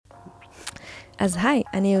אז היי,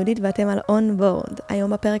 אני יהודית ואתם על On Board.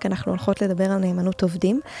 היום בפרק אנחנו הולכות לדבר על נאמנות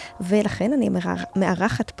עובדים, ולכן אני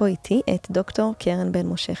מארחת פה איתי את דוקטור קרן בן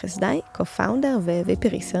משה חסדאי, co-founder ו-VP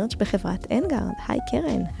Research בחברת אנגארד. היי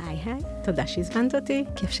קרן. היי, תודה שהזמנת אותי.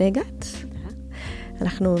 כיף שהגעת.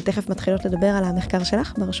 אנחנו תכף מתחילות לדבר על המחקר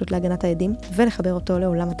שלך ברשות להגנת העדים, ולחבר אותו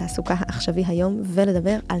לעולם התעסוקה העכשווי היום,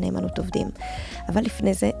 ולדבר על נאמנות עובדים. אבל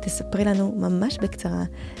לפני זה, תספרי לנו ממש בקצרה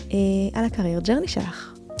על הקרייר ג'רני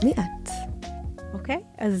שלך. מי את? אוקיי,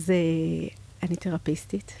 אז אני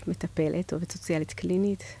תרפיסטית, מטפלת, עובדת סוציאלית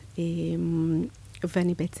קלינית,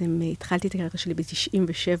 ואני בעצם התחלתי את הקריירה שלי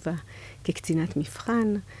ב-97 כקצינת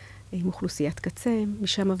מבחן, עם אוכלוסיית קצה,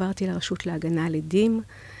 משם עברתי לרשות להגנה על עדים,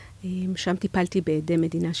 שם טיפלתי בעדי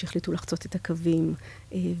מדינה שהחליטו לחצות את הקווים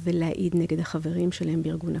ולהעיד נגד החברים שלהם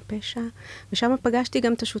בארגון הפשע, ושם פגשתי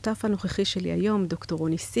גם את השותף הנוכחי שלי היום, דוקטור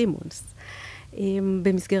רוני סימונס.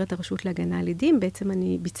 במסגרת הרשות להגנה על עדים, בעצם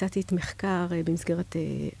אני ביצעתי את מחקר במסגרת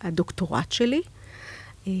הדוקטורט שלי,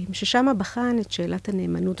 ששם בחן את שאלת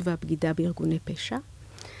הנאמנות והבגידה בארגוני פשע.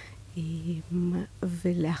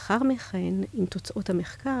 ולאחר מכן, עם תוצאות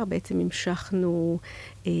המחקר, בעצם המשכנו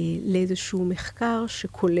לאיזשהו מחקר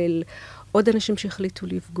שכולל עוד אנשים שהחליטו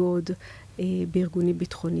לבגוד בארגונים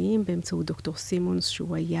ביטחוניים, באמצעות דוקטור סימונס,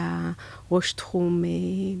 שהוא היה ראש תחום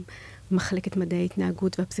מחלקת מדעי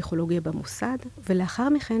ההתנהגות והפסיכולוגיה במוסד, ולאחר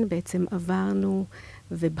מכן בעצם עברנו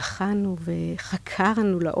ובחנו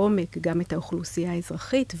וחקרנו לעומק גם את האוכלוסייה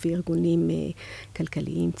האזרחית וארגונים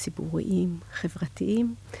כלכליים, ציבוריים,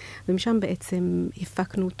 חברתיים, ומשם בעצם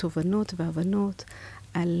הפקנו תובנות והבנות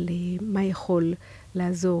על מה יכול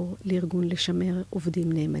לעזור לארגון לשמר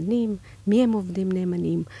עובדים נאמנים, מי הם עובדים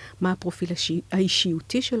נאמנים, מה הפרופיל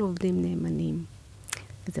האישיותי של עובדים נאמנים.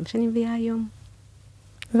 וזה מה שאני מביאה היום.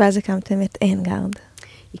 ואז הקמתם את אנגארד.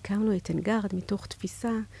 הקמנו את אנגארד מתוך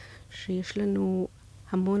תפיסה שיש לנו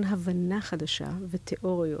המון הבנה חדשה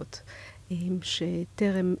ותיאוריות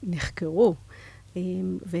שטרם נחקרו,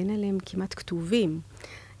 ואין עליהם כמעט כתובים.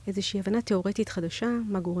 איזושהי הבנה תיאורטית חדשה,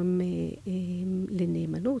 מה גורם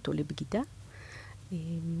לנאמנות או לבגידה.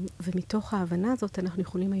 ומתוך ההבנה הזאת אנחנו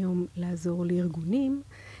יכולים היום לעזור לארגונים,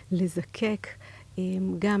 לזקק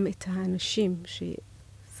גם את האנשים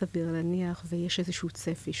סביר להניח, ויש איזשהו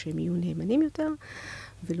צפי שהם יהיו נאמנים יותר,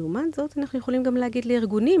 ולעומת זאת אנחנו יכולים גם להגיד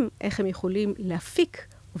לארגונים איך הם יכולים להפיק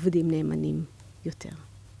עובדים נאמנים יותר.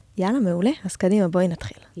 יאללה, מעולה. אז קדימה, בואי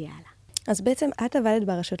נתחיל. יאללה. אז בעצם את עבדת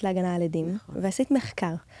ברשות להגנה על עדים, נכון. ועשית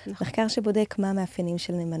מחקר. נכון. מחקר שבודק מה המאפיינים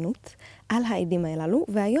של נאמנות על העדים הללו,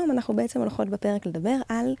 והיום אנחנו בעצם הולכות בפרק לדבר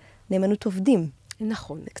על נאמנות עובדים.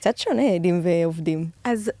 נכון. זה קצת שונה, עדים ועובדים.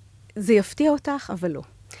 אז זה יפתיע אותך, אבל לא.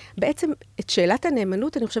 בעצם את שאלת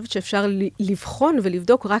הנאמנות אני חושבת שאפשר לבחון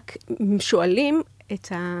ולבדוק רק אם שואלים את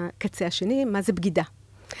הקצה השני, מה זה בגידה?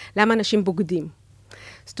 למה אנשים בוגדים?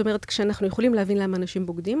 זאת אומרת, כשאנחנו יכולים להבין למה אנשים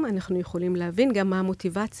בוגדים, אנחנו יכולים להבין גם מה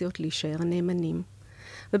המוטיבציות להישאר נאמנים.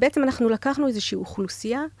 ובעצם אנחנו לקחנו איזושהי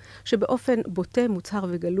אוכלוסייה שבאופן בוטה, מוצהר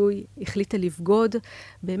וגלוי החליטה לבגוד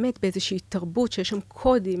באמת באיזושהי תרבות שיש שם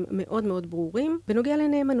קודים מאוד מאוד ברורים בנוגע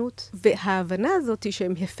לנאמנות. וההבנה הזאת היא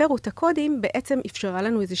שהם הפרו את הקודים בעצם אפשרה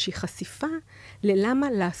לנו איזושהי חשיפה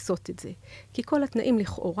ללמה לעשות את זה. כי כל התנאים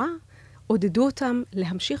לכאורה עודדו אותם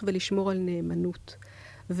להמשיך ולשמור על נאמנות.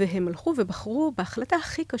 והם הלכו ובחרו בהחלטה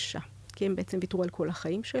הכי קשה, כי הם בעצם ויתרו על כל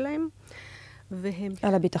החיים שלהם. והם...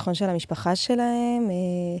 על הביטחון של המשפחה שלהם?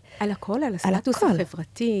 על הכל, על הסטטוס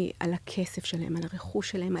החברתי, על הכסף שלהם, על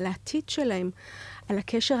הרכוש שלהם, על העתיד שלהם, על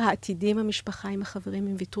הקשר העתידי עם המשפחה, עם החברים,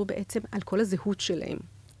 הם ויתרו בעצם על כל הזהות שלהם.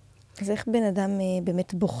 אז איך בן אדם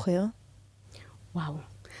באמת בוחר? וואו.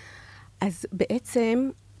 אז בעצם,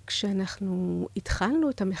 כשאנחנו התחלנו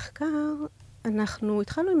את המחקר, אנחנו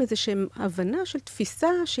התחלנו עם איזושהי הבנה של תפיסה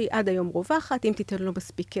שהיא עד היום רווחת, אם תיתן לו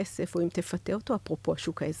מספיק כסף או אם תפתה אותו, אפרופו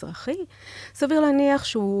השוק האזרחי, סביר להניח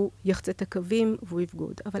שהוא יחצה את הקווים והוא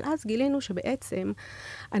יבגוד. אבל אז גילינו שבעצם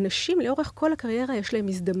אנשים לאורך כל הקריירה יש להם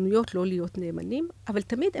הזדמנויות לא להיות נאמנים, אבל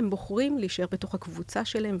תמיד הם בוחרים להישאר בתוך הקבוצה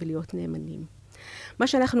שלהם ולהיות נאמנים. מה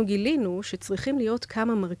שאנחנו גילינו שצריכים להיות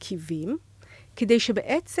כמה מרכיבים, כדי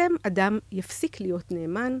שבעצם אדם יפסיק להיות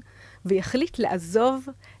נאמן ויחליט לעזוב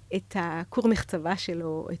את הכור מחצבה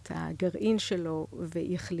שלו, את הגרעין שלו,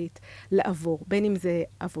 ויחליט לעבור. בין אם זה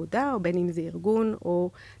עבודה, או בין אם זה ארגון,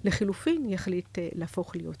 או לחילופין יחליט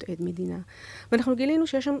להפוך להיות עד מדינה. ואנחנו גילינו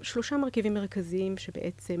שיש שם 3 מרכיבים מרכזיים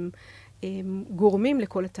שבעצם גורמים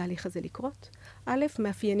לכל התהליך הזה לקרות. א',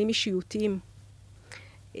 מאפיינים אישיותיים.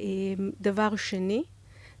 דבר שני,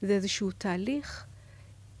 זה איזשהו תהליך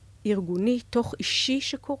ארגוני, תוך אישי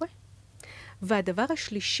שקורה. והדבר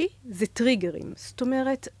השלישי זה טריגרים. זאת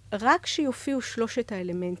אומרת, רק שיופיעו 3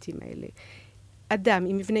 האלמנטים האלה, אדם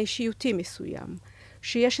עם מבנה אישיותי מסוים,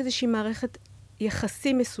 שיש איזושהי מערכת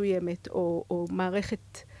יחסים מסוימת, או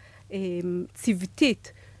מערכת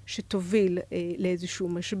צוותית, שתוביל לאיזשהו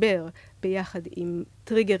משבר ביחד עם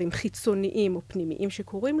טריגרים חיצוניים או פנימיים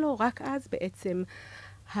שקוראים לו, רק אז בעצם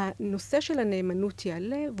הנושא של הנאמנות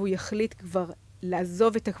יעלה, והוא יחליט כבר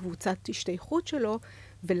לעזוב את הקבוצת השתייכות שלו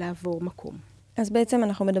ולעבור מקום. אז בעצם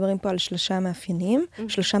אנחנו מדברים פה על 3 מאפיינים,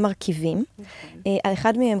 3 מרכיבים. על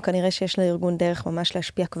אחד מהם כנראה שיש לארגון דרך ממש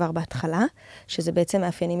להשפיע כבר בהתחלה, שזה בעצם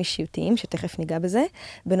מאפיינים אישיותיים, שתכף ניגע בזה.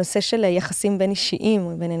 בנושא של יחסים בין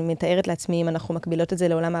אישיים, ואני מתארת לעצמי אם אנחנו מקבילות את זה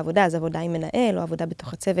לעולם העבודה, אז עבודה עם מנהל או עבודה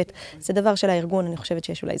בתוך הצוות, זה דבר של הארגון, אני חושבת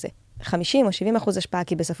שיש אולי זה 50 או 70% השפעה,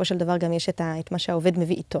 כי בסופו של דבר גם יש את מה שהעובד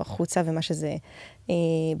מביא איתו החוצה, ומה שזה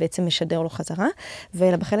בעצם משדר לו חזרה.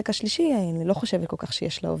 ובחלק השלישי, אני לא חושבת כל כך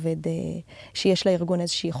שיש לארגון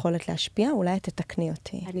איזושהי יכולת להשפיע, אולי תתקני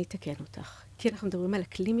אותי. אני אתקן אותך. כי אנחנו מדברים על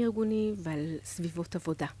אקלים ארגוני ועל סביבות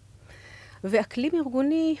עבודה. ואקלים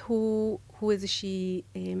ארגוני הוא איזושהי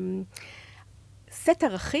סט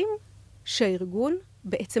ערכים שהארגון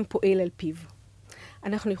בעצם פועל על פיו.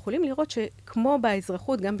 אנחנו יכולים לראות שכמו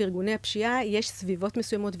באזרחות, גם בארגוני הפשיעה, יש סביבות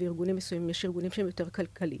מסוימות וארגונים מסוימים. יש ארגונים שהם יותר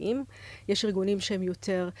כלכליים, יש ארגונים שהם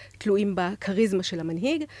יותר תלויים בכריזמה של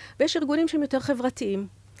המנהיג, ויש ארגונים שהם יותר חברתיים.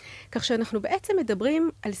 כך שאנחנו בעצם מדברים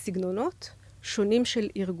על סגנונות שונים של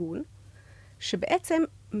ארגון, שבעצם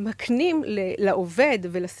מקנים לעובד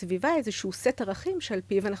ולסביבה איזשהו סט ערכים שעל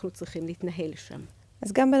פיו אנחנו צריכים להתנהל שם.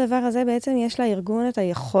 אז גם בדבר הזה בעצם יש לארגון את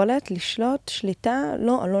היכולת לשלוט שליטה,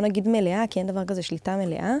 לא נגיד מלאה, כי אין דבר כזה שליטה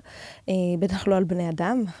מלאה, בטח לא על בני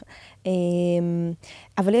אדם,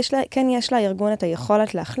 אבל כן יש לארגון את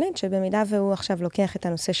היכולת להחליט שבמידה והוא עכשיו לוקח את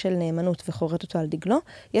הנושא של נאמנות וחורט אותו על דגלו,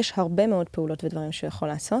 יש הרבה מאוד פעולות ודברים שהוא יכול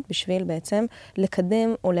לעשות בשביל בעצם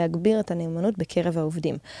לקדם או להגביר את הנאמנות בקרב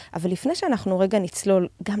העובדים. אבל לפני שאנחנו רגע נצלול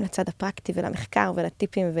גם לצד הפרקטי ולמחקר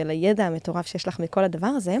ולטיפים ולידע המטורף שיש לך מכל הדבר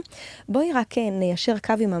הזה, בואי רק ניישר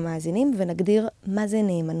קו עם המאזינים ונגדיר מה זה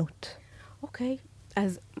נאמנות. אוקיי,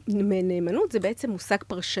 אז נאמנות זה בעצם מושג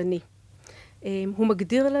פרשני. הוא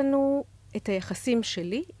מגדיר לנו את היחסים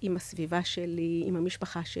שלי עם הסביבה שלי, עם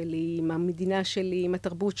המשפחה שלי, עם המדינה שלי, עם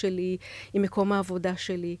התרבות שלי, עם מקום העבודה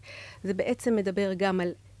שלי. זה בעצם מדבר גם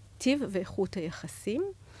על טיב ואיכות היחסים,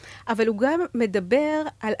 אבל הוא גם מדבר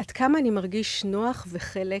על עד כמה אני מרגיש נוח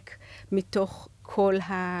וחלק מתוך כל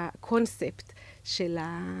הקונספט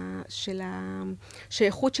של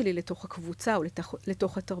השייכות שלי לתוך הקבוצה או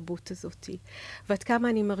לתוך התרבות הזאת. ועד כמה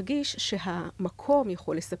אני מרגיש שהמקום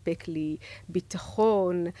יכול לספק לי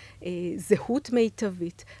ביטחון, זהות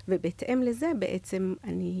מיטבית, ובהתאם לזה בעצם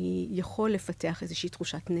אני יכול לפתח איזושהי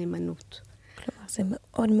תחושת נאמנות. כלומר, זה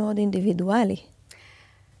מאוד מאוד אינדיבידואלי.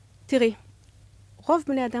 תראי, רוב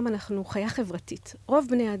בני אדם אנחנו חיה חברתית. רוב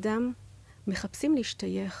בני אדם מחפשים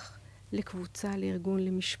להשתייך לקבוצה, לארגון,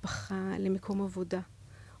 למשפחה, למקום עבודה.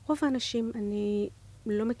 רוב האנשים, אני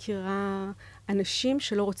לא מכירה אנשים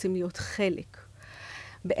שלא רוצים להיות חלק.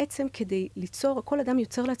 בעצם כדי ליצור, כל אדם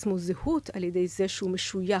יוצר לעצמו זהות על ידי זה שהוא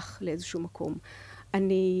משוייך לאיזשהו מקום.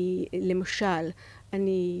 למשל,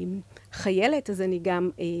 אני חיילת, אז אני גם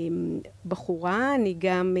בחורה, אני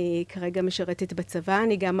גם כרגע משרתת בצבא,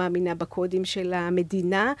 אני גם מאמינה בקודים של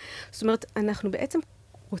המדינה. זאת אומרת, אנחנו בעצם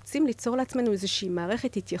רוצים ליצור לעצמנו איזושהי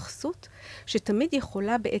מערכת התייחסות, שתמיד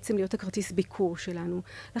יכולה בעצם להיות הכרטיס ביקור שלנו.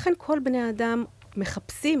 לכן כל בני האדם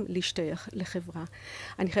מחפשים להשתייך לחברה.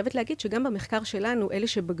 אני חייבת להגיד שגם במחקר שלנו, אלה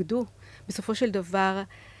שבגדו, בסופו של דבר,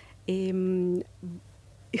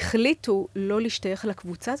 החליטו לא להשתייך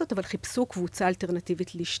לקבוצה הזאת, אבל חיפשו קבוצה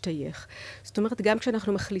אלטרנטיבית להשתייך. זאת אומרת, גם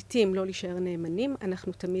כשאנחנו מחליטים לא להישאר נאמנים,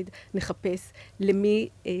 אנחנו תמיד נחפש למי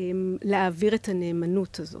להעביר את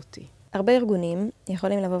הנאמנות הזאת. הרבה ארגונים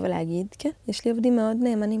יכולים לבוא ולהגיד, כן, יש לי עובדים מאוד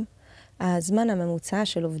נאמנים. הזמן הממוצע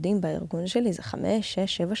של עובדים בארגון שלי זה 5,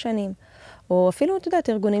 6, 7 שנים. או אפילו, אתה יודעת,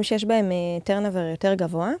 ארגונים שיש בהם טרנובר יותר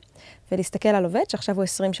גבוה, ולהסתכל על עובד שעכשיו הוא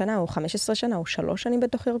 20 שנה, או 15 שנה, או 3 שנים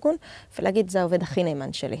בתוך ארגון, ולהגיד, זה העובד הכי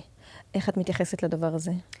נאמן שלי. איך את מתייחסת לדבר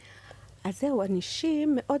הזה? אז זהו,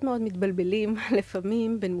 אנשים מאוד מאוד מתבלבלים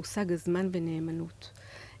לפעמים בין מושג הזמן ונאמנות.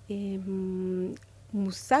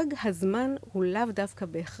 מושג הזמן הוא לאו דווקא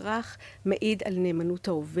בהכרח מעיד על נאמנות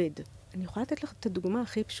העובד. אני יכולה לתת לך את הדוגמה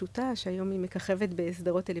הכי פשוטה, שהיום היא מככבת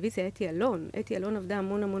בסדרות טלוויזיה, אתי אלון. אתי אלון עבדה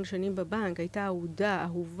המון שנים בבנק, הייתה אהודה,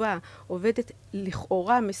 אהובה, עובדת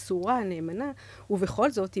לכאורה, מסורה, נאמנה,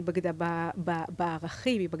 ובכל זאת היא בגדה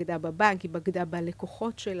בערכים, היא בגדה בבנק, היא בגדה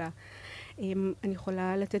בלקוחות שלה. אני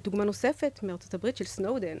יכולה לתת דוגמה נוספת מארצות הברית של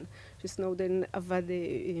סנודן, שסנודן עבד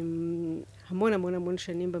המון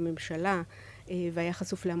שנים בממשלה, והיה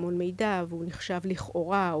חשוף להמון מידע, והוא נחשב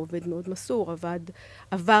לכאורה, עובד מאוד מסור,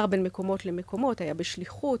 עבר בין מקומות למקומות, היה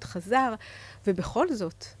בשליחות, חזר, ובכל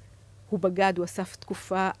זאת, הוא בגד, הוא אסף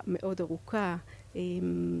תקופה מאוד ארוכה,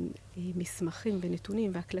 מסמכים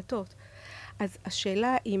ונתונים והקלטות. אז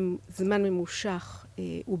השאלה אם זמן ממושך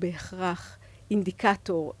הוא בהכרח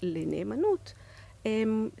אינדיקטור לנאמנות,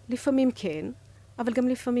 לפעמים כן, אבל גם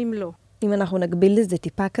לפעמים לא. אם אנחנו נגביל לזה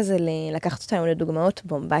טיפה כזה, לקחת אותנו לדוגמאות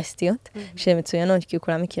בומבסטיות, שמצוינות, כי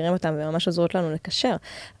כולם מכירים אותם וממש עוזרות לנו לקשר.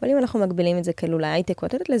 אבל אם אנחנו מגבילים את זה כאילו להייטק, או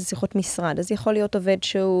לתת לזה שיחות משרד, אז יכול להיות עובד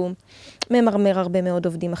שהוא ממרמר הרבה מאוד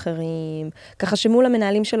עובדים אחרים, ככה שמול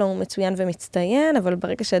המנהלים שלו הוא מצוין ומצטיין, אבל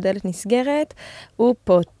ברגע שהדלת נסגרת, הוא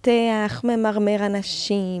פותח, ממרמר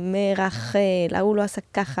אנשים, מרחל, הוא לא עשה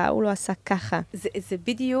ככה, הוא לא עשה ככה. זה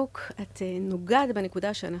בדיוק, את נוגעת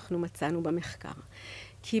בנקודה שאנחנו מצאנו במחקר.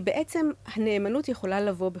 כי בעצם הנאמנות יכולה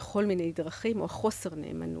לבוא בכל מיני דרכים, או החוסר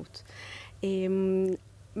נאמנות.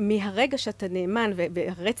 מהרגע שאתה נאמן,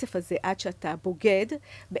 והרצף הזה עד שאתה בוגד,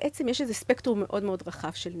 בעצם יש איזה ספקטרום מאוד מאוד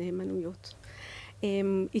רחב של נאמנויות.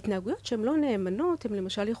 התנהגויות שהן לא נאמנות, הן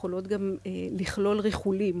למשל יכולות גם לכלול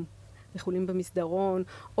ריחולים במסדרון,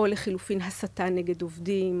 או לחילופין הסתה נגד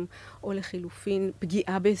עובדים, או לחילופין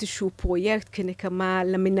פגיעה באיזשהו פרויקט כנקמה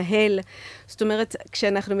למנהל. זאת אומרת,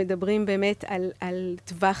 כשאנחנו מדברים באמת על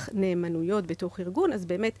טווח נאמנויות בתוך ארגון, אז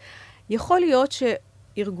באמת יכול להיות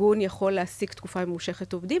שארגון יכול להשיג תקופה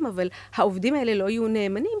ממושכת עובדים, אבל העובדים האלה לא יהיו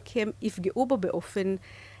נאמנים, כי הם יפגעו בו באופן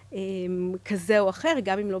כזה או אחר,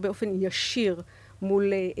 גם אם לא באופן ישיר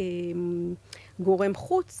מול גורם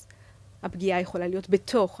חוץ. הפגיעה יכולה להיות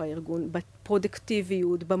בתוך הארגון,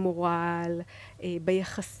 בפרודקטיביות, במורל,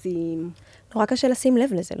 ביחסים. נורא קשה לשים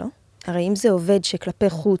לב לזה, לא? הרי אם זה עובד שכלפי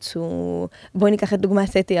חוץ הוא, בואי ניקח את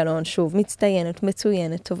דוגמת אתי אלון, שוב, מצטיינת,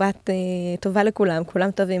 מצוינת, טובה לכולם,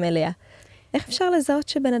 כולם טובים אליה. איך אפשר לזהות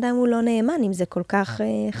שבן אדם הוא לא נאמן אם זה כל כך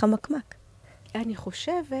חמקמק? אני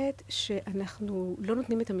חושבת שאנחנו לא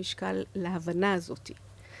נותנים את המשקל להבנה הזאת.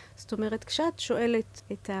 זאת אומרת, כשאת שואלת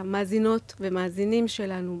את המאזינות ומאזינים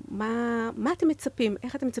שלנו, מה אתם מצפים?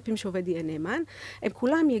 איך אתם מצפים שעובד יהיה נאמן? הם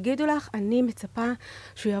כולם יגידו לך, אני מצפה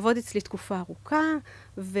שהוא יעבוד אצלי תקופה ארוכה,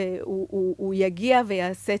 והוא יגיע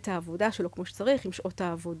ויעשה את העבודה שלו כמו שצריך עם שעות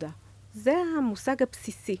העבודה. זה המושג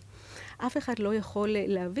הבסיסי. אף אחד לא יכול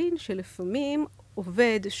להבין שלפעמים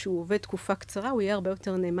עובד שהוא עובד תקופה קצרה, הוא יהיה הרבה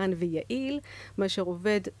יותר נאמן ויעיל, מאשר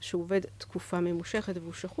עובד שהוא עובד תקופה ממושכת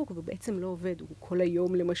והוא שחוק, ובעצם לא עובד. הוא כל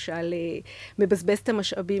היום למשל מבזבז את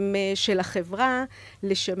המשאבים של החברה,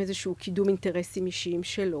 לשם איזשהו קידום אינטרסים אישיים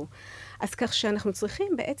שלו. אז כך שאנחנו צריכים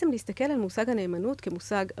בעצם להסתכל על מושג הנאמנות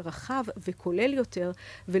כמושג רחב וכולל יותר,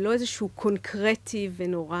 ולא איזשהו קונקרטי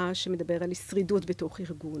ונורא שמדבר על שרידות בתוך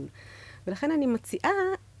ארגון. ולכן אני מציעה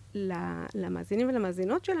למאזינים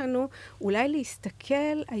ולמאזינות שלנו, אולי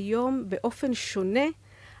להסתכל היום באופן שונה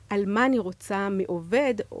על מה אני רוצה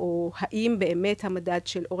מעובד, או האם באמת המדד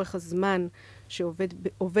של אורך הזמן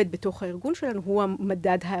שעובד בתוך הארגון שלנו, הוא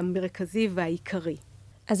המדד המרכזי והעיקרי.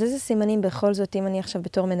 אז איזה סימנים בכל זאת, אם אני עכשיו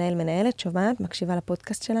בתור מנהלת, שומעת, מקשיבה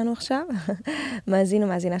לפודקאסט שלנו עכשיו, מאזין או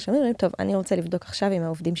מאזינה שאומרים, טוב, אני רוצה לבדוק עכשיו אם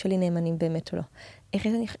העובדים שלי נאמנים באמת או לא.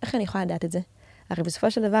 איך אני יכולה לדעת את זה? הרי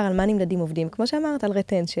בסופו של דבר, על מה נמדדים עובדים? כמו שאמרת, על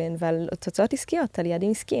retention ועל תוצאות עסקיות, על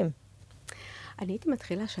יעדים עסקיים. אני הייתי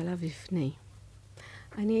מתחילה שלב לפני.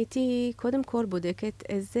 אני הייתי קודם כל בודקת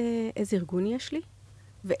איזה ארגון יש לי,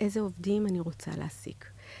 ואיזה עובדים אני רוצה להעסיק.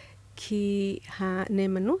 כי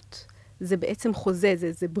הנאמנות זה בעצם חוזה,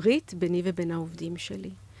 זה ברית ביני ובין העובדים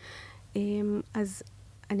שלי. אז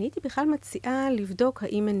אני הייתי בכלל מציעה לבדוק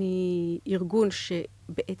האם אני ארגון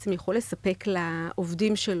שבעצם יכול לספק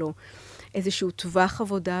לעובדים שלו איזשהו טווח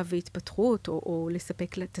עבודה והתפתחות, או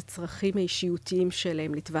לספק את הצרכים האישיותיים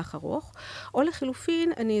שלהם לטווח ארוך, או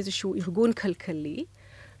לחילופין, אני איזשהו ארגון כלכלי,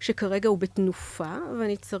 שכרגע הוא בתנופה,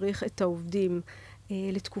 ואני צריך את העובדים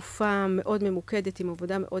לתקופה מאוד ממוקדת, עם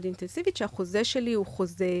עבודה מאוד אינטנסיבית, שהחוזה שלי הוא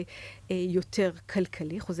חוזה יותר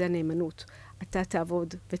כלכלי, חוזה הנאמנות. אתה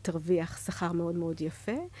תעבוד ותרוויח שכר מאוד מאוד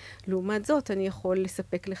יפה. לעומת זאת, אני יכול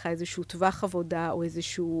לספק לך איזשהו טווח עבודה או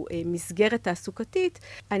איזשהו מסגרת תעסוקתית.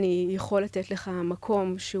 אני יכול לתת לך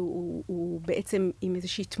מקום שהוא בעצם עם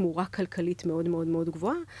איזושהי תמורה כלכלית מאוד מאוד מאוד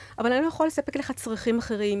גבוהה, אבל אני לא יכול לספק לך צרכים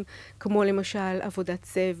אחרים, כמו למשל עבודת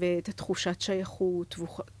צוות, תחושת שייכות,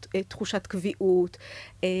 תחושת קביעות,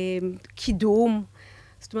 קידום.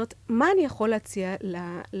 זאת אומרת, מה אני יכול להציע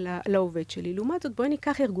לעובד שלי? לעומת זאת, בואי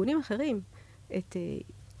ניקח ארגונים אחרים.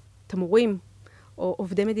 את המורים או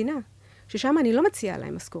עובדי מדינה, ששם אני לא מציעה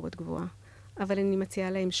להם משכורת גבוהה, אבל אני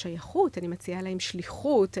מציעה להם שייכות, אני מציעה להם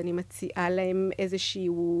שליחות, אני מציעה להם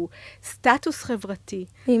איזשהו סטטוס חברתי.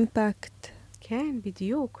 אימפקט. כן,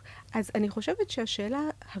 בדיוק. אז אני חושבת שהשאלה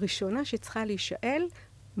הראשונה שצריכה להישאל,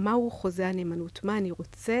 מהו חוזה הנאמנות? מה אני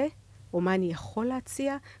רוצה, או מה אני יכול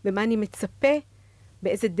להציע, ומה אני מצפה,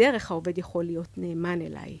 באיזה דרך העובד יכול להיות נאמן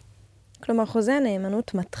אליי. כלומר, חוזה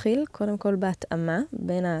הנאמנות מתחיל קודם כל בהתאמה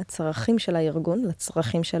בין הצרכים של הארגון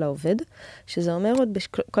לצרכים של העובד, שזה אומר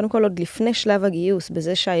קודם כל עוד לפני שלב הגיוס,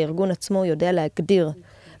 בזה שהארגון עצמו יודע להגדיר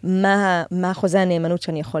מה חוזה הנאמנות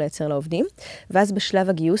שאני יכול לייצר לעובדים, ואז בשלב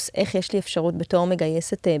הגיוס, איך יש לי אפשרות בתור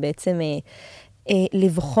מגייסת בעצם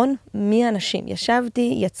לבחון מי האנשים.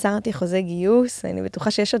 ישבתי, יצרתי חוזה גיוס, אני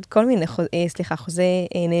בטוחה שיש עוד כל מיני חוזה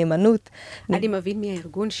נאמנות. אני מבין מי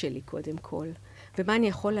הארגון שלי קודם כל. ומה אני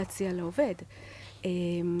יכול להציע לעובד.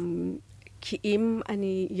 כי אם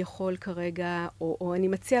אני יכול כרגע, או אני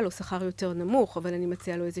מציע לו שכר יותר נמוך, אבל אני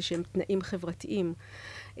מציע לו איזה שהם תנאים חברתיים,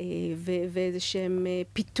 ואיזה שהם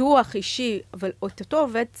פיתוח אישי, אבל אותו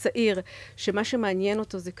עובד צעיר, שמה שמעניין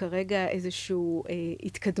אותו זה כרגע איזושהי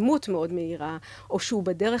התקדמות מאוד מהירה, או שהוא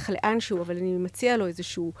בדרך לאנשהו, אבל אני מציע לו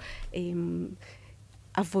איזשהו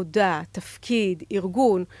עבודה, תפקיד,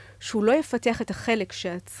 ארגון, שהוא לא יפתח את החלק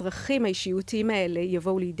שהצרכים האישיותיים האלה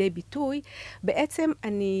יבואו לידי ביטוי, בעצם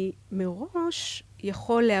אני מראש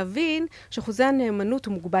יכול להבין שחוזה הנאמנות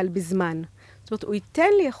הוא מוגבל בזמן. זאת אומרת, הוא ייתן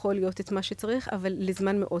לי יכול להיות את מה שצריך, אבל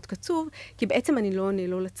לזמן מאוד קצוב, כי בעצם אני לא עונה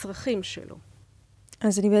לו לצרכים שלו.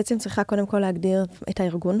 אז אני בעצם צריכה קודם כל להגדיר את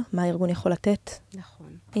הארגון, מה הארגון יכול לתת.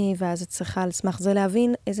 נכון. ואז את צריכה על סמך זה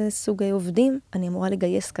להבין איזה סוגי עובדים אני אמורה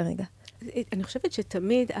לגייס כרגע. אני חושבת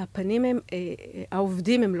שתמיד הפנים הם,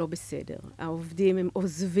 העובדים הם לא בסדר. העובדים הם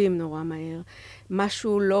עוזבים נורא מהר.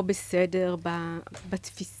 משהו לא בסדר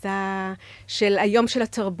בתפיסה של היום של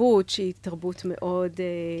התרבות, שהיא תרבות מאוד...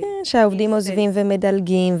 כן, שהעובדים עוזבים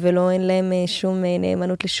ומדלגים, ולא אין להם שום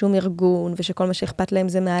נאמנות לשום ארגון, ושכל מה שאכפת להם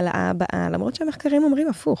זה מהעלאה הבאה, למרות שהמחקרים אומרים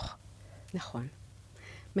הפוך. נכון.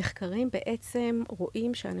 מחקרים בעצם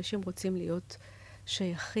רואים שאנשים רוצים להיות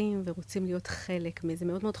שייכים ורוצים להיות חלק מזה.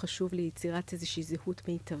 מאוד מאוד חשוב ליצירת איזושהי זהות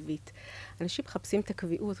מיטבית. אנשים מחפשים את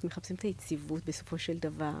הקביעות, מחפשים את היציבות בסופו של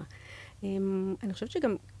דבר. אני חושבת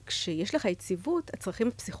שגם כשיש לך יציבות, הצרכים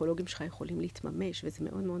הפסיכולוגיים שלך יכולים להתממש, וזה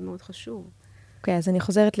מאוד מאוד מאוד חשוב. אוקיי, אז אני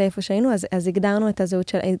חוזרת לאיפה שהיינו, אז הגדרנו את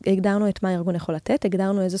הזהות הגדרנו את מה הארגון יכול לתת,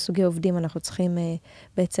 הגדרנו איזה סוגי עובדים אנחנו צריכים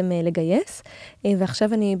בעצם לגייס,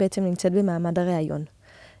 ועכשיו אני בעצם נמצאת במעמד הרעיון.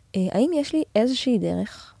 האם יש לי איזושהי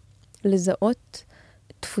דרך לזהות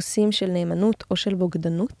דפוסים של נאמנות או של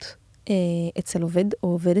בוגדנות אצל עובד או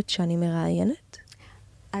עובדת שאני מראיינת?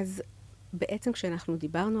 אז בעצם כשאנחנו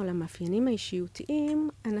דיברנו על המאפיינים האישיותיים,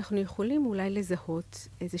 אנחנו יכולים אולי לזהות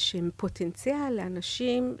איזשהם פוטנציאל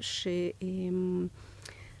לאנשים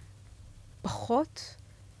שפחות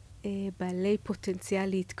בעלי פוטנציאל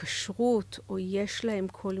להתקשרות, או יש להם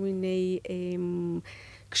כל מיני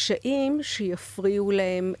קשיים שיפריעו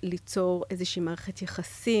להם ליצור איזושהי מערכת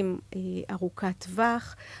יחסים ארוכת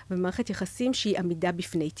טווח, ומערכת יחסים שהיא עמידה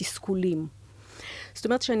בפני תסכולים. זאת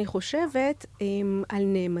אומרת שאני חושבת על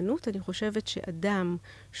נאמנות, אני חושבת שאדם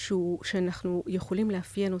שאנחנו יכולים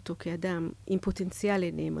לאפיין אותו כאדם עם פוטנציאל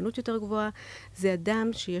לנאמנות יותר גבוהה, זה אדם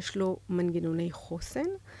שיש לו מנגנוני חוסן,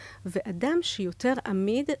 ואדם שיותר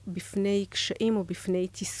עמיד בפני קשיים או בפני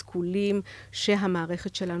תסכולים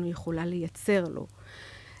שהמערכת שלנו יכולה לייצר לו.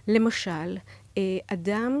 למשל,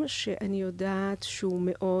 אדם שאני יודעת שהוא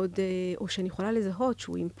מאוד, או שאני יכולה לזהות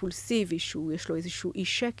שהוא אימפולסיבי, שהוא יש לו איזשהו אי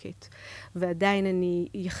שקט, ועדיין אני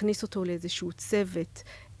יכניס אותו לאיזשהו צוות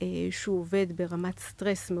שהוא עובד ברמת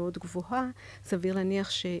סטרס מאוד גבוהה, סביר להניח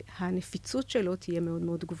שהנפיצות שלו תהיה מאוד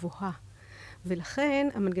מאוד גבוהה. ולכן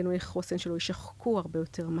המנגנוני חוסן שלו יישחקו הרבה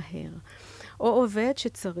יותר מהר. או עובד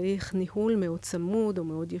שצריך ניהול מאוד צמוד או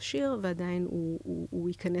מאוד ישיר, ועדיין הוא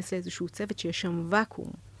ייכנס לאיזשהו צוות שיש שם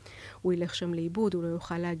וקום. הוא ילך שם לאיבוד, הוא לא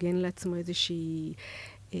יוכל להגן לעצמו איזושהי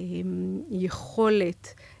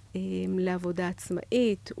יכולת לעבודה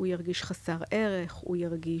עצמאית, הוא ירגיש חסר ערך, הוא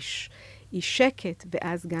ירגיש אי שקט,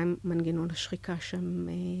 ואז גם מנגנון השחיקה שם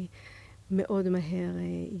מאוד מהר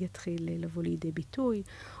יתחיל לבוא לידי ביטוי,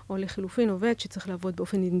 או לחילופין עובד שצריך לעבוד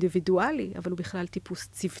באופן אינדיבידואלי, אבל הוא בכלל טיפוס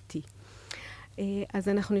צוותי. אז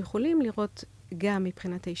אנחנו יכולים לראות גם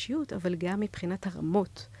מבחינת האישיות, אבל גם מבחינת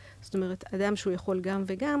הרמות. זאת אומרת, אדם שהוא יכול גם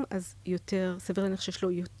וגם, אז יותר, סביר להניח שיש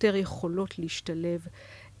לו יותר יכולות להשתלב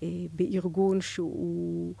בארגון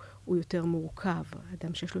שהוא יותר מורכב,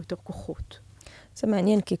 אדם שיש לו יותר כוחות. זה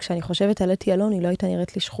מעניין, כי כשאני חושבת על אתי אלון, היא לא הייתה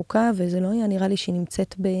נראית לי שחוקה, וזה לא היה נראה לי שהיא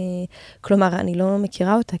נמצאת כלומר, אני לא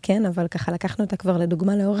מכירה אותה, כן, אבל ככה לקחנו אותה כבר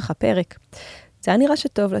לדוגמה לאורך הפרק. זה היה נראה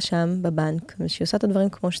שטוב לה שם בבנק, ושהיא עושה את הדברים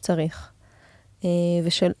כמו שצריך,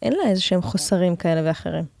 ושאין לה איזה שהם חוסרים כאלה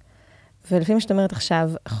ואחרים. ולפי מה שאת אומרת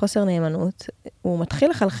עכשיו, חוסר נאמנות, הוא מתחיל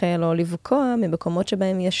לחלחל או לבקוע ממקומות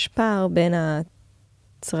שבהם יש פער בין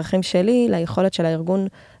הצרכים שלי ליכולת של הארגון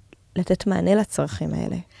לתת מענה לצרכים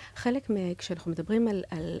האלה? חלק כשאנחנו מדברים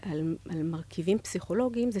על מרכיבים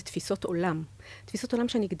פסיכולוגיים, זה תפיסות עולם. תפיסות עולם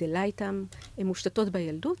שאני גדלה איתן, הן מושתתות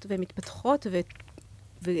בילדות, והן מתפתחות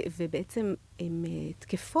ובעצם הן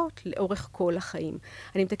תקפות לאורך כל החיים.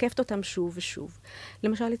 אני מתקפת אותן שוב ושוב.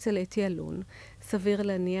 למשל, אצל אתי אלון, סביר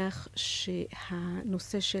להניח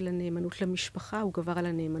שהנושא של הנאמנות למשפחה הוא גבר על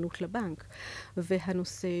הנאמנות לבנק.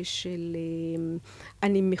 והנושא של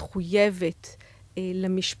אני מחויבת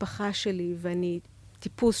למשפחה שלי ואני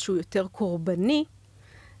טיפוס שהוא יותר קורבני,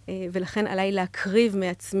 ולכן עליי להקריב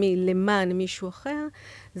מעצמי למען מישהו אחר,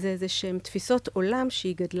 זה איזה שהם תפיסות עולם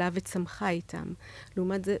שהיא גדלה וצמחה איתם.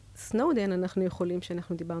 לעומת זה, סנודן, אנחנו יכולים,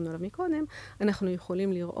 שאנחנו דיברנו עליו מקודם, אנחנו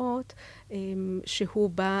יכולים לראות שהוא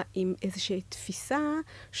בא עם איזושהי תפיסה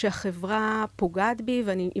שהחברה פוגעת בי,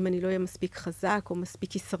 ואם אני לא אהיה מספיק חזק או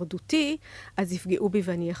מספיק הישרדותי, אז יפגעו בי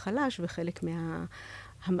ואני אהיה חלש, וחלק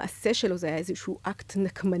המעשה שלו זה היה איזשהו אקט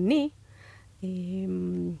נקמני,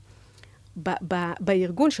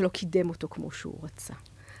 בארגון שלא קידם אותו כמו שהוא רצה.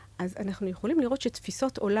 אז אנחנו יכולים לראות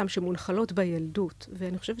שתפיסות עולם שמונחלות בילדות,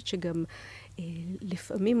 ואני חושבת שגם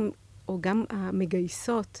לפעמים, או גם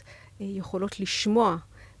המגייסות, יכולות לשמוע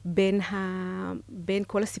בין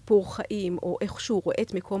כל הסיפור חיים, או איך שהוא רואה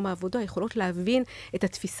את מקום העבודה, יכולות להבין את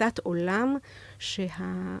התפיסת עולם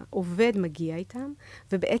שהעובד מגיע איתם,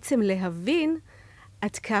 ובעצם להבין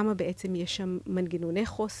עד כמה בעצם יש שם מנגנוני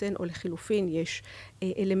חוסן, או לחילופין יש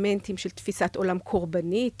אלמנטים של תפיסת עולם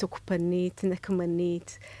קורבנית, תוקפנית,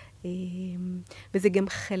 נקמנית, וזה גם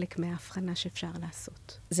חלק מההבחנה שאפשר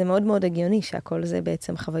לעשות. זה מאוד מאוד הגיוני שהכל זה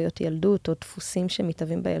בעצם חוויות ילדות, או דפוסים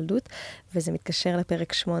שמתהווים בילדות, וזה מתקשר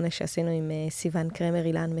לפרק 8 שעשינו עם סיוון קרמר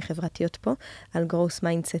אילן מחברתיות פה, על growth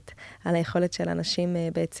mindset, על היכולת של אנשים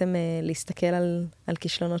בעצם להסתכל על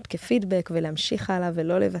כישלונות כפידבק, ולהמשיך הלאה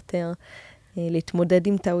ולא לוותר, להתמודד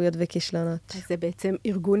עם טעויות וכישלונות. אז זה בעצם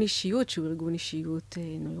ארגון אישיות, שהוא ארגון אישיות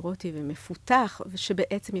נוירוטי ומפותח,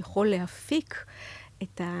 ושבעצם יכול להפיק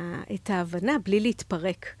את ההבנה בלי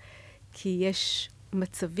להתפרק. כי יש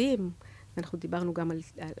מצבים, אנחנו דיברנו גם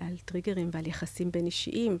על טריגרים ועל יחסים בין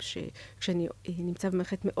אישיים, שכשאני נמצא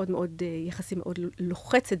במערכת מאוד מאוד, יחסים מאוד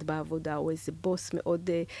לוחצת בעבודה, או איזה בוס מאוד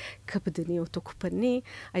קפדני או תוקפני,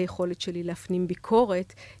 היכולת שלי להפנים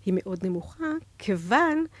ביקורת היא מאוד נמוכה,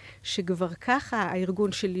 כיוון שכבר ככה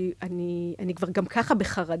הארגון שלי, אני כבר גם ככה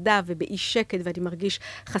בחרדה ובאי שקט, ואני מרגיש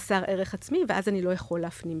חסר ערך עצמי, ואז אני לא יכול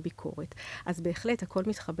להפנים ביקורת. אז בהחלט הכל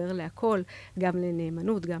מתחבר להכל, גם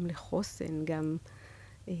לנאמנות, גם לחוסן, גם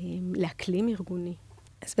לאקלים ארגוני.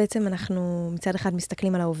 אז בעצם אנחנו מצד אחד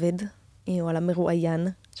מסתכלים על העובד, או על המרואיין,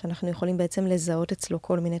 שאנחנו יכולים בעצם לזהות אצלו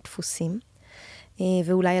כל מיני דפוסים,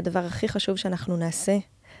 ואולי הדבר הכי חשוב שאנחנו נעשה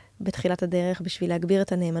בתחילת הדרך בשביל להגביר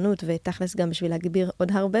את הנאמנות, ותכלס גם בשביל להגביר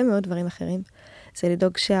עוד הרבה מאוד דברים אחרים, זה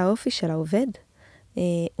לדאוג שהאופי של העובד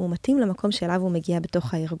הוא מתאים למקום שאליו הוא מגיע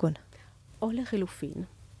בתוך הארגון. או לחילופין,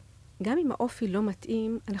 גם אם האופי לא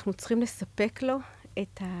מתאים, אנחנו צריכים לספק לו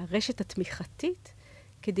את הרשת התמיכתית,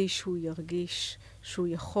 כדי שהוא ירגיש שהוא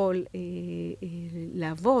יכול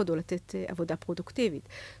לעבוד או לתת עבודה פרודוקטיבית.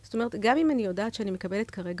 זאת אומרת, גם אם אני יודעת שאני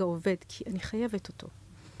מקבלת כרגע עובד, כי אני חייבת אותו,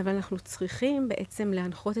 אבל אנחנו צריכים בעצם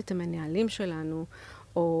להנחות את המנהלים שלנו,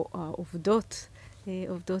 או העובדות,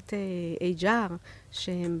 עובדות HR,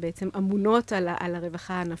 שהן בעצם אמונות על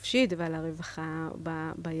הרווחה הנפשית ועל הרווחה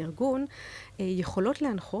בארגון, יכולות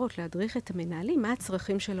להנחות, להדריך את המנהלים מה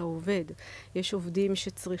הצרכים של העובד. יש עובדים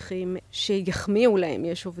שצריכים שיחמיאו להם,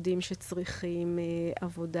 יש עובדים שצריכים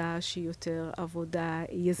עבודה שהיא יותר עבודה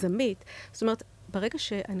יזמית. זאת אומרת, ברגע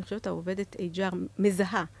שאני חושבת העובדת HR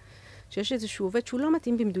מזהה, שיש איזשהו עובד שהוא לא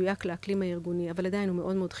מתאים במדויק לאקלים הארגוני, אבל עדיין הוא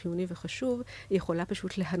מאוד מאוד חיוני וחשוב, היא יכולה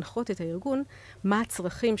פשוט להנחות את הארגון מה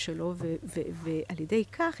הצרכים שלו, ועל ידי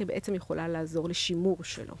כך היא בעצם יכולה לעזור לשימור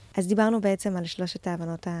שלו. אז דיברנו בעצם על 3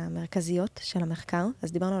 ההבנות המרכזיות של המחקר.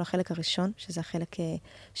 אז דיברנו על החלק הראשון, שזה החלק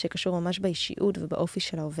שקשור ממש באישיות ובאופי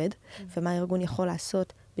של העובד, ומה הארגון יכול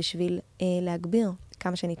לעשות בשביל להגביר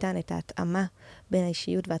כמה שניתן את ההתאמה בין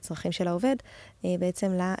האישיות והצרכים של העובד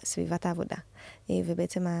בעצם לסביבת העבודה.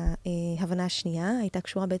 ובעצם ההבנה השנייה הייתה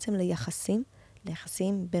קשורה בעצם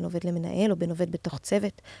ליחסים בין עובד למנהל או בין עובד בתוך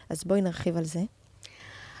צוות. אז בואי נרחיב על זה.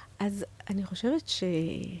 אז אני חושבת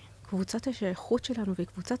שקבוצת השייכות שלנו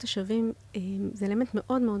וקבוצת השווים זה אלמנט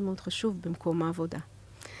מאוד מאוד מאוד חשוב במקום העבודה.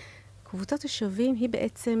 קבוצת השווים היא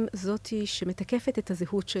בעצם זאתי שמתקפת את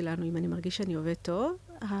הזהות שלנו. אם אני מרגיש שאני עובד טוב,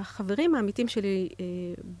 החברים האמיתים שלי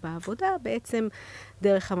בעבודה בעצם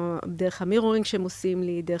דרך המירורינג שהם עושים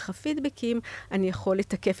לי, דרך הפידבקים, אני יכול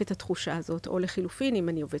לתקף את התחושה הזאת. או לחילופין, אם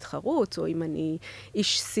אני עובד חרוץ, או אם אני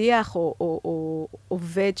איש שיח, או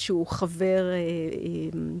עובד שהוא חבר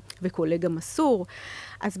וקולגה מסור.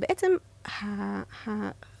 אז בעצם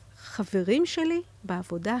החברים שלי,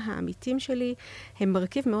 בעבודה העמיתים שלי, הם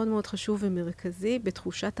מרכיב מאוד מאוד חשוב ומרכזי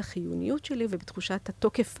בתחושת החיוניות שלי ובתחושת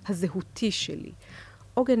התוקף הזהותי שלי.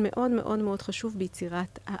 עוגן מאוד מאוד מאוד חשוב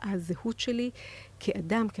ביצירת הזהות שלי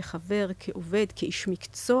כאדם, כחבר, כעובד, כאיש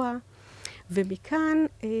מקצוע, ומכאן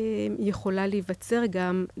יכולה להיווצר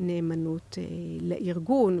גם נאמנות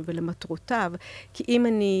לארגון ולמטרותיו, כי אם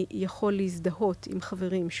אני יכול להזדהות עם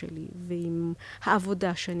חברים שלי ועם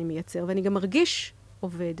העבודה שאני מייצר, ואני גם מרגיש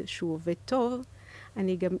עובד שהוא עובד טוב,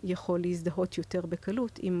 אני גם יכול להזדהות יותר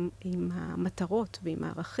בקלות עם המטרות ועם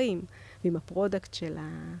הערכים ועם הפרודקט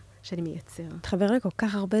שאני מייצר. תחבר לכל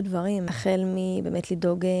כך הרבה דברים, החל מבאמת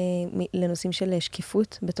לדאוג לנושאים של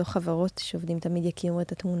שקיפות בתוך חברות, שעובדים תמיד יכירו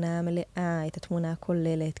את התמונה המלאה, את התמונה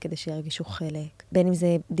הכוללת, כדי שירגישו חלק. בין אם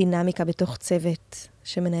זה דינמיקה בתוך צוות,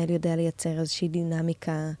 שמנהל יודע לייצר איזושהי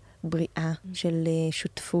דינמיקה בריאה של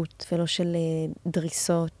שותפות, ולא של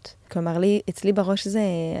דריסות. כלומר, אצלי בראש זה,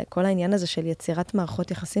 כל העניין הזה של יצירת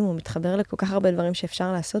מערכות יחסים, הוא מתחבר לכל כך הרבה דברים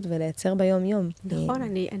שאפשר לעשות ולייצר ביום-יום. נכון,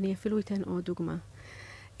 אני אפילו אתן עוד דוגמה.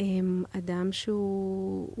 אדם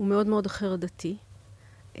שהוא מאוד מאוד חרדתי,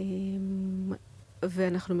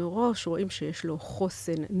 ואנחנו מראש רואים שיש לו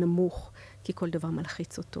חוסן נמוך, כי כל דבר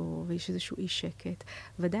מלחיץ אותו, ויש איזשהו אי שקט.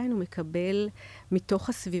 ועדיין הוא מקבל מתוך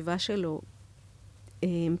הסביבה שלו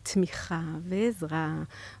תמיכה ועזרה,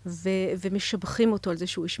 ומשבחים אותו על זה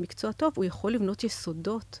שהוא איש מקצוע טוב, הוא יכול לבנות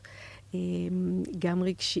יסודות גם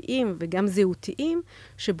רגשיים וגם זהותיים,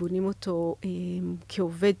 שבונים אותו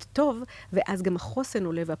כעובד טוב, ואז גם החוסן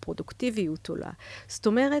עולה והפרודוקטיביות עולה. זאת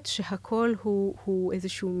אומרת שהכל הוא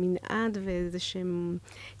איזשהו מנעד ואיזשהם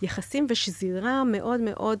יחסים ושזירה מאוד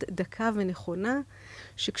מאוד דקה ונכונה,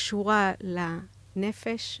 שקשורה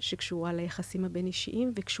לנפש, שקשורה ליחסים הבין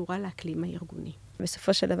אישיים וקשורה לאקלים הארגוני.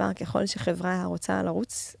 בסופו של דבר, ככל שחברה רוצה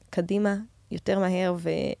לרוץ קדימה, יותר מהר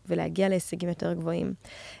ולהגיע להישגים יותר גבוהים.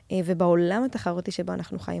 ובעולם התחרותי שבו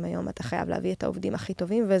אנחנו חיים היום, אתה חייב להביא את העובדים הכי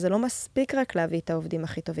טובים, וזה לא מספיק רק להביא את העובדים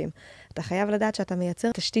הכי טובים. אתה חייב לדעת שאתה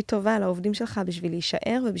מייצר תשתית טובה לעובדים שלך בשביל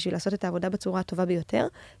להישאר ובשביל לעשות את העבודה בצורה הטובה ביותר,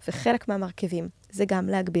 וחלק מהמרכיבים. זה גם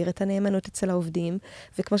להגביר את הנאמנות אצל העובדים,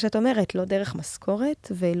 וכמו שאת אומרת, לא דרך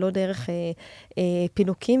משכורת ולא דרך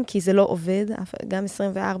פינוקים, כי זה לא עובד. גם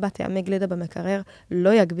 24 טעמי גלידה במקרר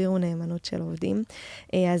לא יגבירו נאמנות של עובדים.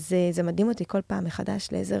 אז זה מדהים אותי כל פעם מחדש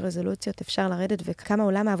לאיזה רזולוציות אפשר לרדת, וכמה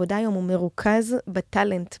עולם העבודה היום הוא מרוכז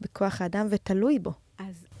בטלנט, בכוח האדם, ותלוי בו.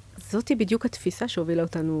 אז זאתי בדיוק התפיסה שהובילה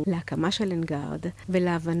אותנו להקמה של אנגרד,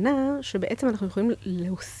 ולהבנה שבעצם אנחנו יכולים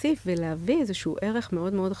להוסיף ולהביא איזשהו ערך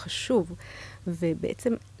מאוד מאוד חשוב,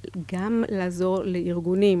 ובעצם גם לעזור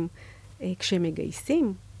לארגונים כשהם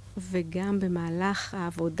מגייסים, וגם במהלך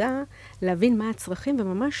העבודה להבין מה הצרכים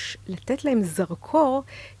וממש לתת להם זרקור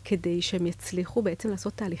כדי שהם יצליחו בעצם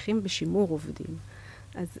לעשות תהליכים בשימור עובדים.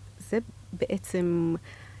 אז זה בעצם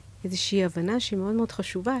איזושהי הבנה שהיא מאוד מאוד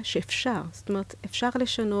חשובה, שאפשר. זאת אומרת, אפשר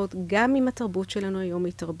לשנות, גם אם התרבות שלנו היום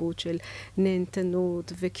היא תרבות של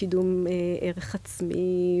נהנתנות וקידום ערך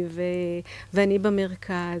עצמי ואני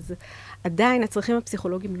במרכז. עדיין הצרכים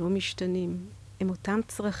הפסיכולוגיים לא משתנים. הם אותם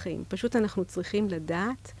צרכים. פשוט אנחנו צריכים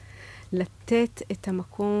לדעת, לתת את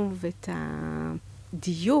המקום ואת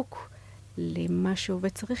הדיוק למה שעובד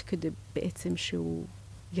צריך, כדי בעצם שהוא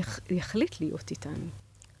יחליט להיות איתנו.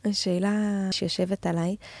 השאלה שיושבת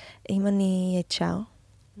עליי, אם אני HR,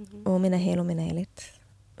 או מנהל או מנהלת,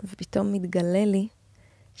 ופתאום מתגלה לי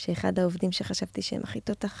שאחד העובדים שחשבתי שהם הכי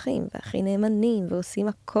תותחים, והכי נאמנים, ועושים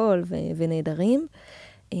הכל, ונהדרים,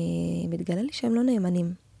 מתגלה לי שהם לא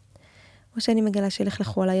נאמנים. או שאני מגלה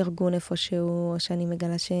שלכלכו על הארגון איפשהו, או שאני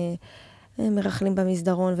מגלה שמרחלים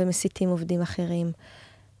במסדרון ומסיתים עובדים אחרים.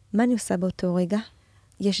 מה אני עושה באותו רגע?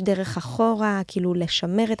 יש דרך אחורה, כאילו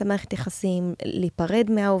לשמר את המערכת יחסים, להיפרד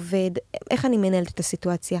מהעובד, איך אני מנהלת את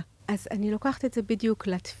הסיטואציה? אז אני לוקחת את זה בדיוק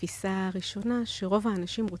לתפיסה הראשונה, שרוב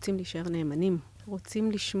האנשים רוצים להישאר נאמנים.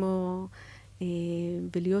 רוצים לשמור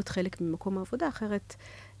ולהיות חלק ממקום העבודה, אחרת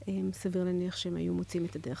סביר להניח שהם היו מוצאים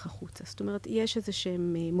את הדרך החוצה. זאת אומרת, יש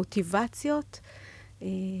איזשהם מוטיבציות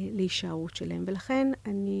להישארות שלהם, ולכן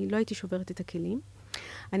אני לא הייתי שוברת את הכלים.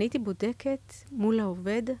 אני הייתי בודקת מול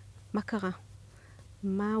העובד מה קרה,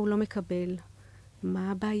 מה הוא לא מקבל,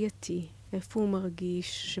 מה הבעייתי, איפה הוא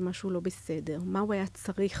מרגיש שמשהו לא בסדר, מה הוא היה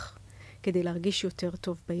צריך כדי להרגיש יותר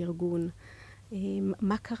טוב בארגון,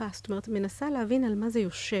 מה קרה. זאת אומרת, מנסה להבין על מה זה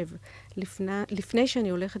יושב, לפני שאני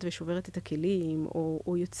הולכת ושוברת את הכלים,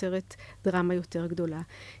 או יוצרת דרמה יותר גדולה.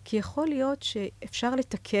 כי יכול להיות שאפשר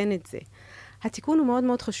לתקן את זה. התיקון הוא מאוד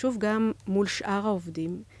מאוד חשוב גם מול שאר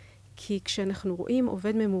העובדים, כי כשאנחנו רואים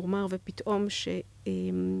עובד ממורמר ופתאום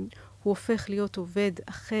הוא הופך להיות עובד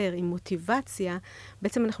אחר עם מוטיבציה,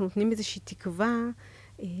 בעצם אנחנו נותנים איזושהי תקווה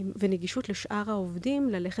ונגישות לשאר העובדים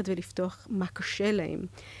ללכת ולפתוח מה קשה להם.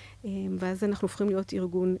 ואז אנחנו הופכים להיות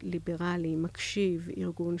ארגון ליברלי, מקשיב,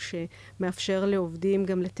 ארגון שמאפשר לעובדים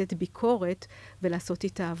גם לתת ביקורת ולעשות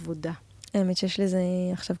איתה עבודה. האמת שיש לזה,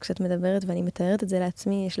 עכשיו קצת מדברת ואני מתארת את זה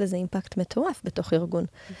לעצמי, יש לזה אימפקט מטורף בתוך ארגון.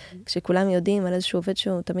 כשכולם יודעים על איזשהו עובד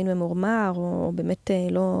שהוא תמיד ממורמר, או באמת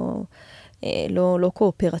לא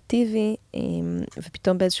קואופרטיבי,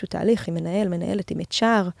 ופתאום באיזשהו תהליך עם מנהל, מנהלת, עם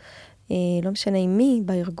HR, לא משנה עם מי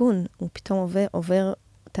בארגון, הוא פתאום עובר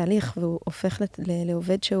תהליך והוא הופך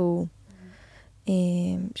לעובד שהוא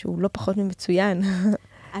לא פחות ממצוין.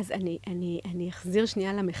 אז אני אחזיר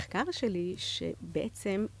שנייה למחקר שלי,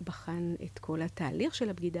 שבעצם בחן את כל התהליך של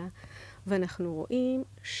הבגידה, ואנחנו רואים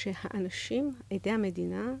שהאנשים, עדי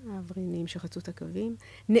המדינה, העבריינים שחצו את הקווים,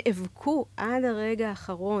 נאבקו עד הרגע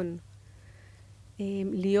האחרון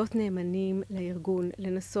להיות נאמנים לארגון,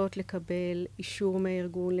 לנסות לקבל אישור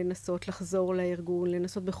מהארגון, לנסות לחזור לארגון,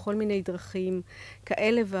 לנסות בכל מיני דרכים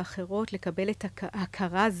כאלה ואחרות, לקבל את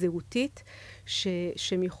ההכרה הזהותית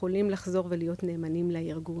שהם יכולים לחזור ולהיות נאמנים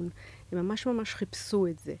לארגון. הם ממש ממש חיפשו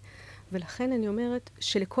את זה. ולכן אני אומרת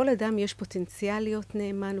שלכל אדם יש פוטנציאל להיות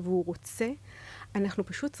נאמן והוא רוצה, אנחנו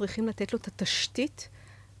פשוט צריכים לתת לו את התשתית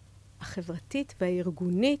החברתית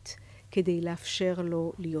והארגונית כדי לאפשר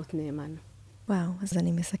לו להיות נאמן. וואו, אז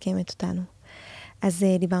אני מסכמת אותנו. אז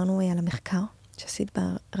דיברנו על המחקר שעשית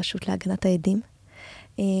ברשות להגנת העדים,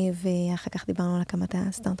 ואחר כך דיברנו על הקמת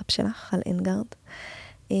הסטארט-אפ שלך, על אנגרד,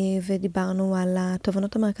 ודיברנו על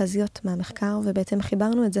התובנות המרכזיות מהמחקר, ובעצם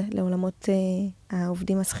חיברנו את זה לעולמות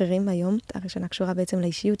העובדים השכירים היום. הראשונה קשורה בעצם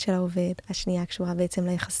לאישיות של העובד, השנייה קשורה בעצם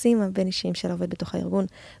ליחסים הבין אישיים של העובד בתוך הארגון,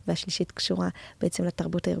 והשלישית קשורה בעצם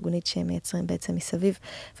לתרבות הארגונית שהם מייצרים בעצם מסביב.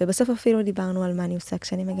 ובסוף אפילו דיברנו על מה אני עושה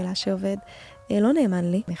כשאני מגלה שעובד לא נאמן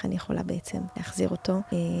לי, איך אני יכולה בעצם להחזיר אותו,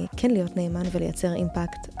 כן להיות נאמן ולייצר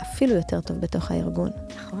אימפקט אפילו יותר טוב בתוך הארגון.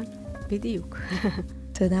 נכון, בדיוק.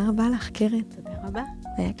 תודה רבה לך, קרן. תודה רבה.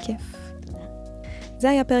 היה כיף. זה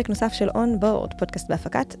היה פרק נוסף של On Board, פודקאסט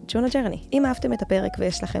בהפקת ג'ונה ג'רני. אם אהבתם את הפרק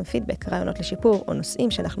ויש לכם פידבק, רעיונות לשיפור, או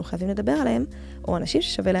נושאים שאנחנו חייבים לדבר עליהם, או אנשים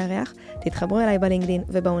ששווה לארח, תתחברו אליי בלינקדין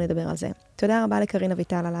ובואו נדבר על זה. תודה רבה לקרין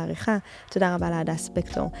אביטל על העריכה, תודה רבה לעדה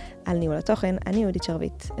ספקטור על ניהול התוכן, אני יהודית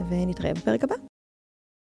שרביט, ונתראה בפרק הבא.